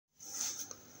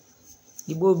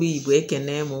Igbo bụ Igbo,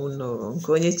 ekene m unu nke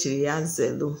onye chiri ya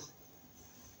nzelu.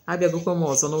 Abịagokwa m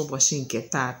ọzọ n'ụbọchị nke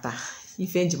tata.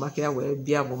 Ife nji maka ya wee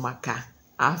bịa bụ maka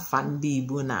afa ndị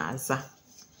Igbo na-aza.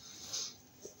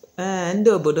 Ndị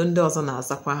obodo ndị ọzọ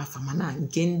na-azakwa afa, mana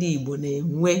nke ndị Igbo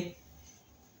na-enwe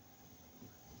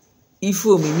ife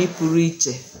omimi pụrụ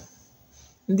iche.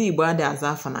 Ndị Igbo adịghị aza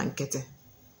afa na nkịtị.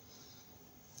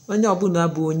 Onye ọbụla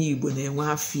bụ onye Igbo na-enwe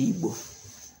afọ Igbo.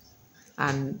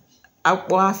 And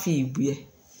akpọ afọ Igbo ya,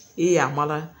 ị ya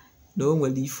amara na o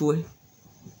nwere ife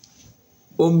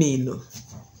omeno.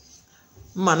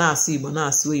 Mma na-asụ Igbo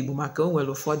na-asụ Igbo maka o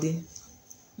nwere ụfọdụ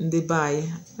ndị be anyị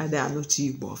adịghị anụcha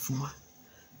Igbo ọfụma.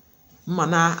 Mma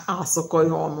na-asụkọ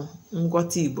ya ọnụ,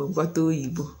 ngwọta Igbo ngwọta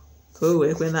oyibo ka o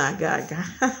wee kwe na-aga aga.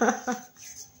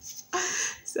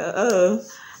 So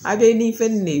abịa n'ife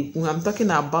m na-ekwu, I'm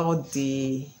talking about the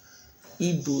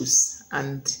Igbos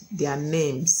and their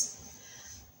names,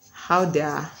 how they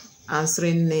are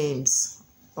answering names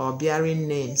or bearing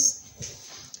names.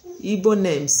 Igbo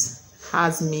names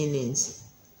has meanings.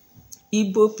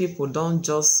 Igbo people don't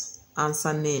just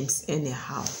answer names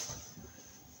anyhow.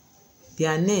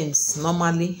 Their names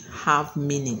normally have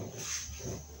meaning.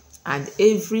 And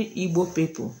every Igbo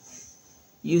people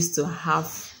used to have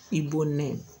Igbo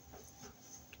name.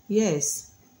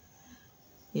 Yes.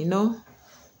 You know,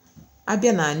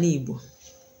 abịa n'ala Igbo,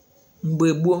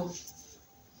 mgbe gboo,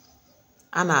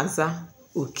 a na-aza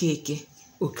Okeke,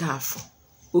 Okafọ,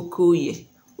 Okoye,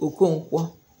 Okonkwọ,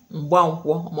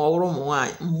 Mgbankwọ, ma ọ bụrụ ụmụ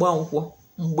nwaanyị, Mgbankwọ,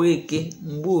 Mgbeke,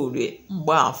 Mgborie,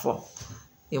 Mgbafọ,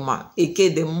 ịma Eke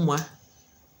dị mma,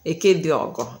 Eke dị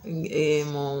ọgọ,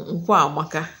 Nkwọ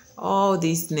Amaka, all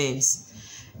these names.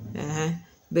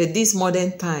 But this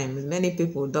modern time, many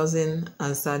people doesn't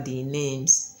answer the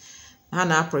names.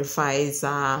 Hana prefers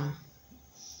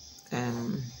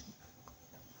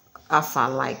afa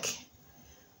like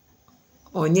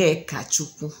Onyeka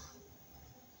Chukwu,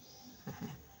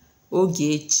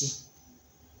 Ogechi,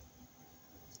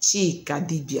 Chika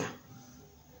Dibia,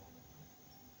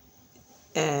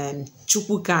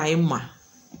 Chukwu ka anyị ma,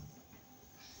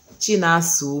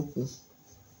 Chinaso Okwu,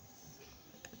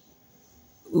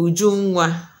 Ujunwa,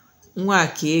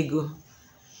 Nwakego.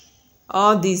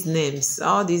 All these names,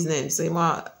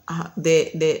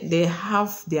 they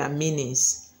have their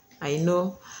meanings. I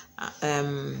know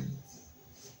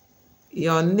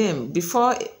your name,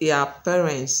 before your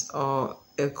parents or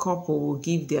a couple will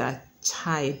give their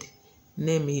child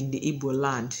name in the Igbo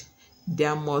land,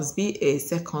 there must be a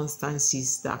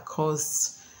circumstances that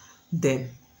cause them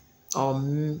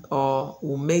or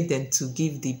will make them to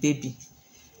give the baby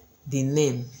the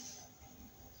name.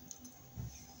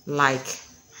 Like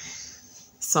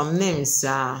some names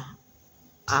are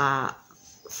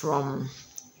from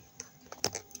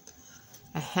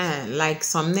like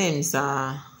some names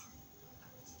are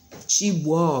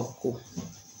Chibuogu.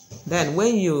 Then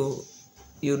when you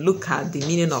look at the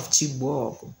meaning of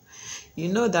Chibuogu, you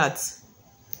know that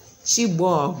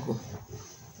Chibuogu,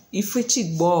 if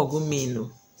Chibuogu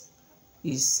mean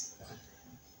is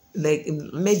like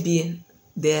maybe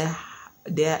they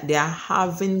are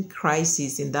having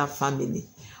crisis in that family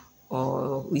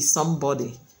or with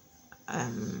somebody,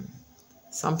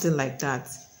 something like that.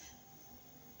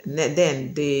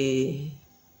 Then they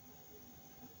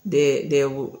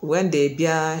when they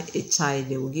bear a child,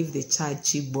 they will give the child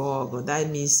Chibuogu. That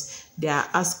means they are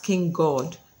asking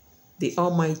God, the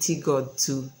Almighty God,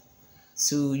 to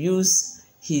use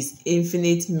His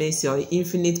infinite mercy or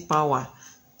infinite power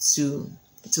to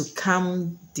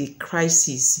calm the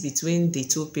crisis between the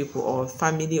two people or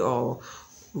family or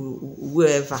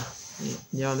whoever.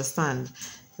 You understand?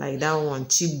 Like that one,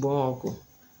 Chibuogu.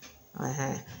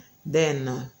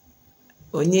 Then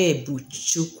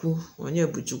Onyebuchukwu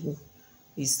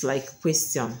is like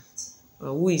question.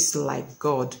 Who is like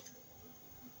God?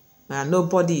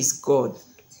 Nobody is God.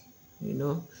 You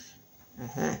know?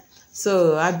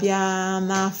 So abịa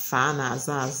n'afa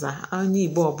na-aza onye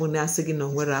Igbo ọbụla asị gị na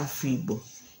o nwere afọ Igbo,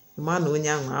 ịma na onye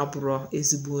ahụ abụrụ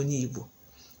ezigbo onye Igbo.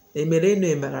 Emere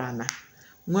ana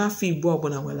nwa afọ Igbo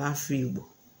ọbụla nwere afọ Igbo.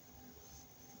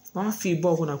 Nwa afọ Igbo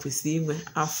ọbụla kwesịrị inwe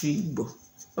afọ Igbo.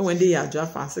 O nwere ndị ya ajụ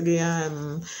afọ asị gị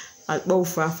akpọ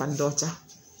ofu afa ndị ọcha,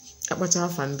 akpacha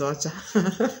afa ndị ọcha.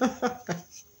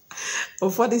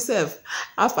 Ụfọdụ sef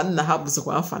afa nna ha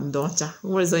bụzikwa afa ndị ọcha.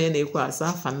 Nwere onye na-ekwu asị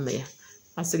afa nna ya.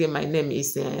 I say my name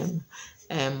is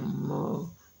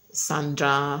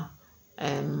Sandra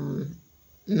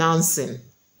Nansen,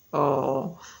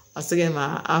 or I say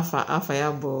my Alpha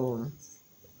Yabo.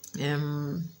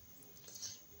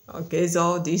 Okay, it's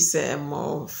all these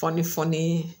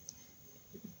funny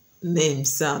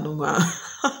names.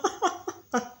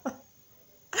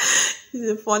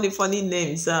 funny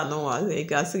names. No, I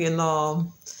guess you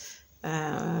know,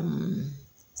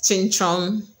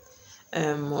 Chinchon,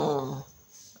 or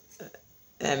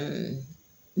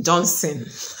Johnson.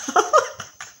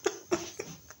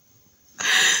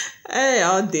 Ee,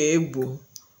 ọ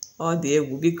dị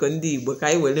egwu biko ndị Igbo ka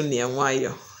anyị welu na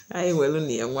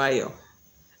ya nwayọọ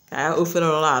ka ofere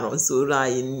ọrụ arụ soro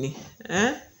anyị nri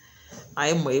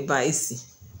anyị ma ebe anyị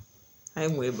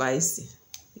si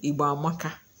Igbo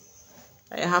amaka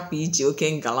anyị hapụ iji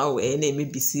oke ngala wee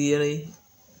na-emebisiri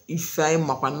ife anyị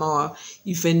makwa na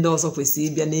ife ndị ọzọ kwesịrị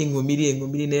ịbịa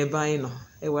na-eṅomiri n'ebe anyị nọ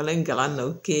ewere ngala na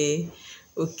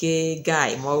oke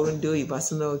guy ma ọ bụrụ ndị oyibo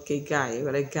asị na oke guy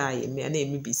were guy eme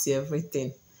na-emebisi everything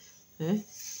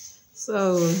so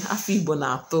afọ Igbo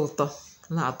na-atọ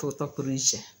ụtọ pụrụ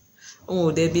iche o nwere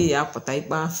ụdị ebe ya apụta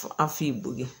ikpe afọ Igbo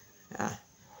gị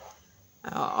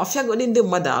ọfịagodi ndị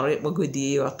mmadụ arụ ịkpọgodi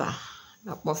ịghọta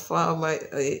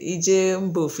ije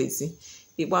mba ofesi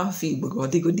ikpe afọ Igbo gị ọ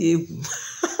dịgodi egwu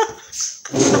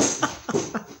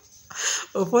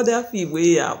ụfọdụ afọ Igbo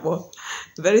ya akpọ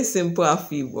very simple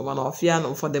afọ Igbo mana ọfịa na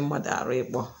ụfọdụ mmadụ arụ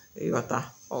ịkpọ ịghọta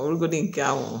ọrụgodi nke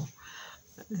ahụ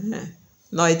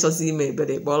nọ ịchọzi ime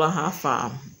ebere kpọrọ ha afa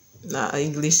na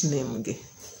English name gị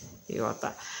ịghọta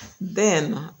then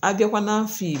abịakwa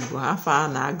n'afọ Igbo afọ a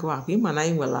na-agụ akụ ịma na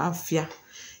anyị nwere afịa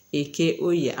Eke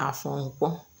Oye Afọ Nkwọ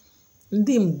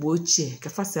ndị mgbe ochie ka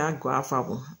fasi agụ afa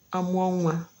bụ amụọ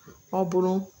nwa ọ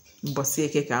bụrụ mbọsị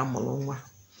Eke ka a mụrụ nwa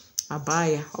abaa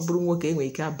ya ọ bụrụ nwoke enwere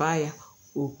ike abaa ya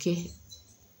Oke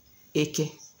Eke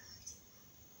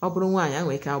ọ bụrụ nwaanyị a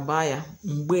nwere ike abaa ya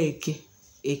Mgbe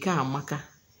Eke Amaka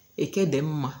Eke dị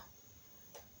mma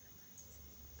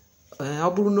ọ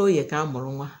bụrụ na Oye ka a mụrụ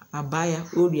nwa abaa ya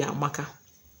Orie Amaka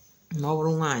na ọ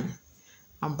bụrụ nwaanyị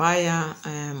abaa ya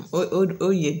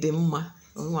Oye dị mma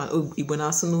Igbo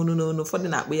na-asụ n'onu ụfọdụ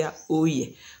na-akpụ ya Oye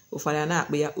ụfọdụ ya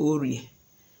na-akpụ ya Orie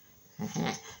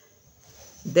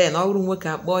then ọ bụrụ nwoke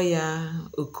akpọ ya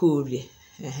Okorie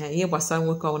ihe gbasara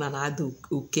nwoke ọbụla na-ada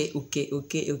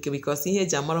oke because ihe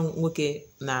eji amara nwoke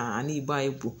na ala Igbo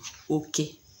anyị bụ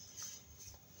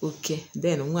oke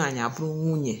then nwaanyị abụrụ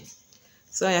nwunye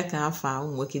so ya ka afọ ahụ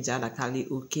nwoke ji adakarị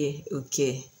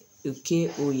Oke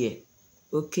Oye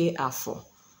Oke Afọ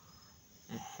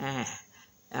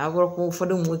agwụrụkwa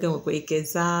ụfọdụ ụmụ nwoke nwekwa ike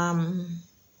zaa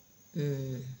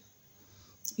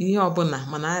ihe ọbụla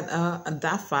mana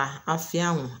dafa afịa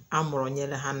ahụ amụrụ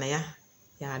nyere ha na ya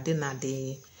adị na the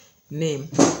name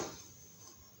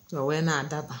o wee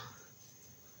na-adaba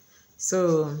so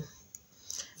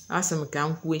asị m ka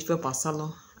m kwuo ife gbasalụ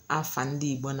afa ndị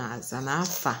Igbo na-aza na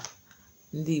afa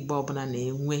ndị Igbo ọbụla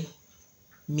na-enwe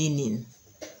meaning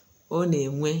ọ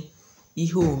na-enwe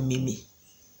ihe omimi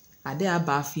adị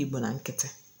aba afọ Igbo na nkịtị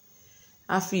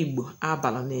afọ Igbo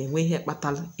abalị na-enwe ihe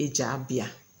kpatalụ eji abịa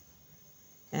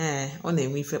ọ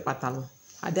na-enwe ife kpatalụ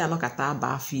adị anọkata aba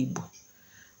afọ Igbo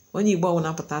onye Igbo ọbụla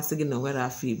pụtasị gị na onwere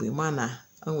afọ Igbo ma na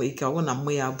o nwere ike ọbụna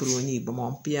mmụ ya bụrụ onye Igbo ma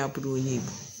mpi ya bụrụ onye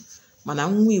Igbo mana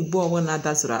nwa Igbo ọbụla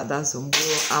adazụ mgbe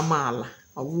amaala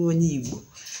ọ bụrụ onye Igbo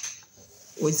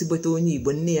ezigbote onye Igbo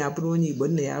nne ya bụrụ onye Igbo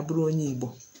nne ya bụrụ onye Igbo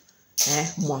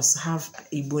must have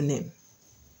Igbo name.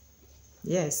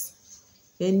 Yes,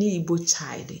 any Igbo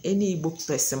child, any Igbo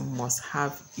person must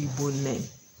have Igbo name.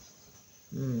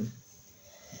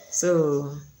 So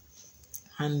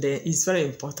and it's very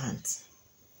important.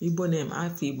 Igbo name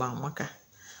afọ Igbo amaka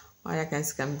ọ ya ka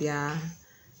nsị ka m bịa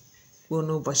kwuo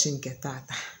n'ụbọchị nke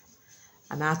taata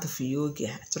a na-atụfu ya oge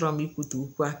achọrọ m ikwute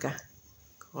ukwu aka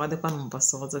ka ọ dịkwa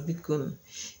n'ụbọchị ọzọ biko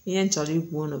ihe m chọrọ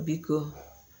ikwu unu biko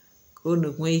ka unu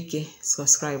nwee ike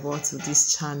subscribe to this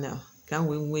channel ka m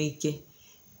wee nwee ike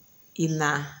ị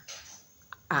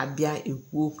na-abịa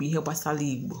ekwu okwu ihe gbasara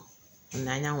Igbo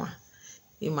n'anyanwa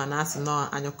ịma na asị na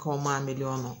anyụkọ mamịrị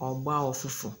ọnụ ọgba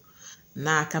ụfụfụ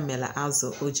n'aka mere azụ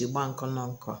o ji gba nkọ nọ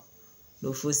nkọ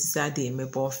n'ofe osisi adịghị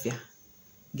emebe ọfịa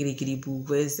girigiri bụ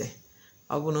ugwu eze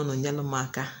ọ bụrụ na unu nyelụ m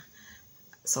aka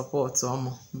sọpọtụ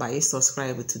ọmụ by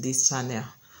subscribe to this channel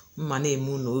mma na-eme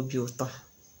unu obi ụtọ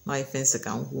na ife nsị ka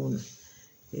ngwa unu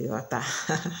ịghọta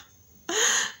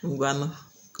ngwanụ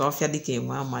ka ọfịa dịka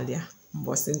enwe amalịa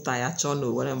mbọsị nta ya chọọ na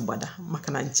owere mgbada maka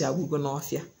na nchi agwụgo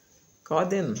n'ọfịa ka ọ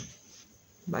dịnụ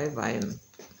bye bye.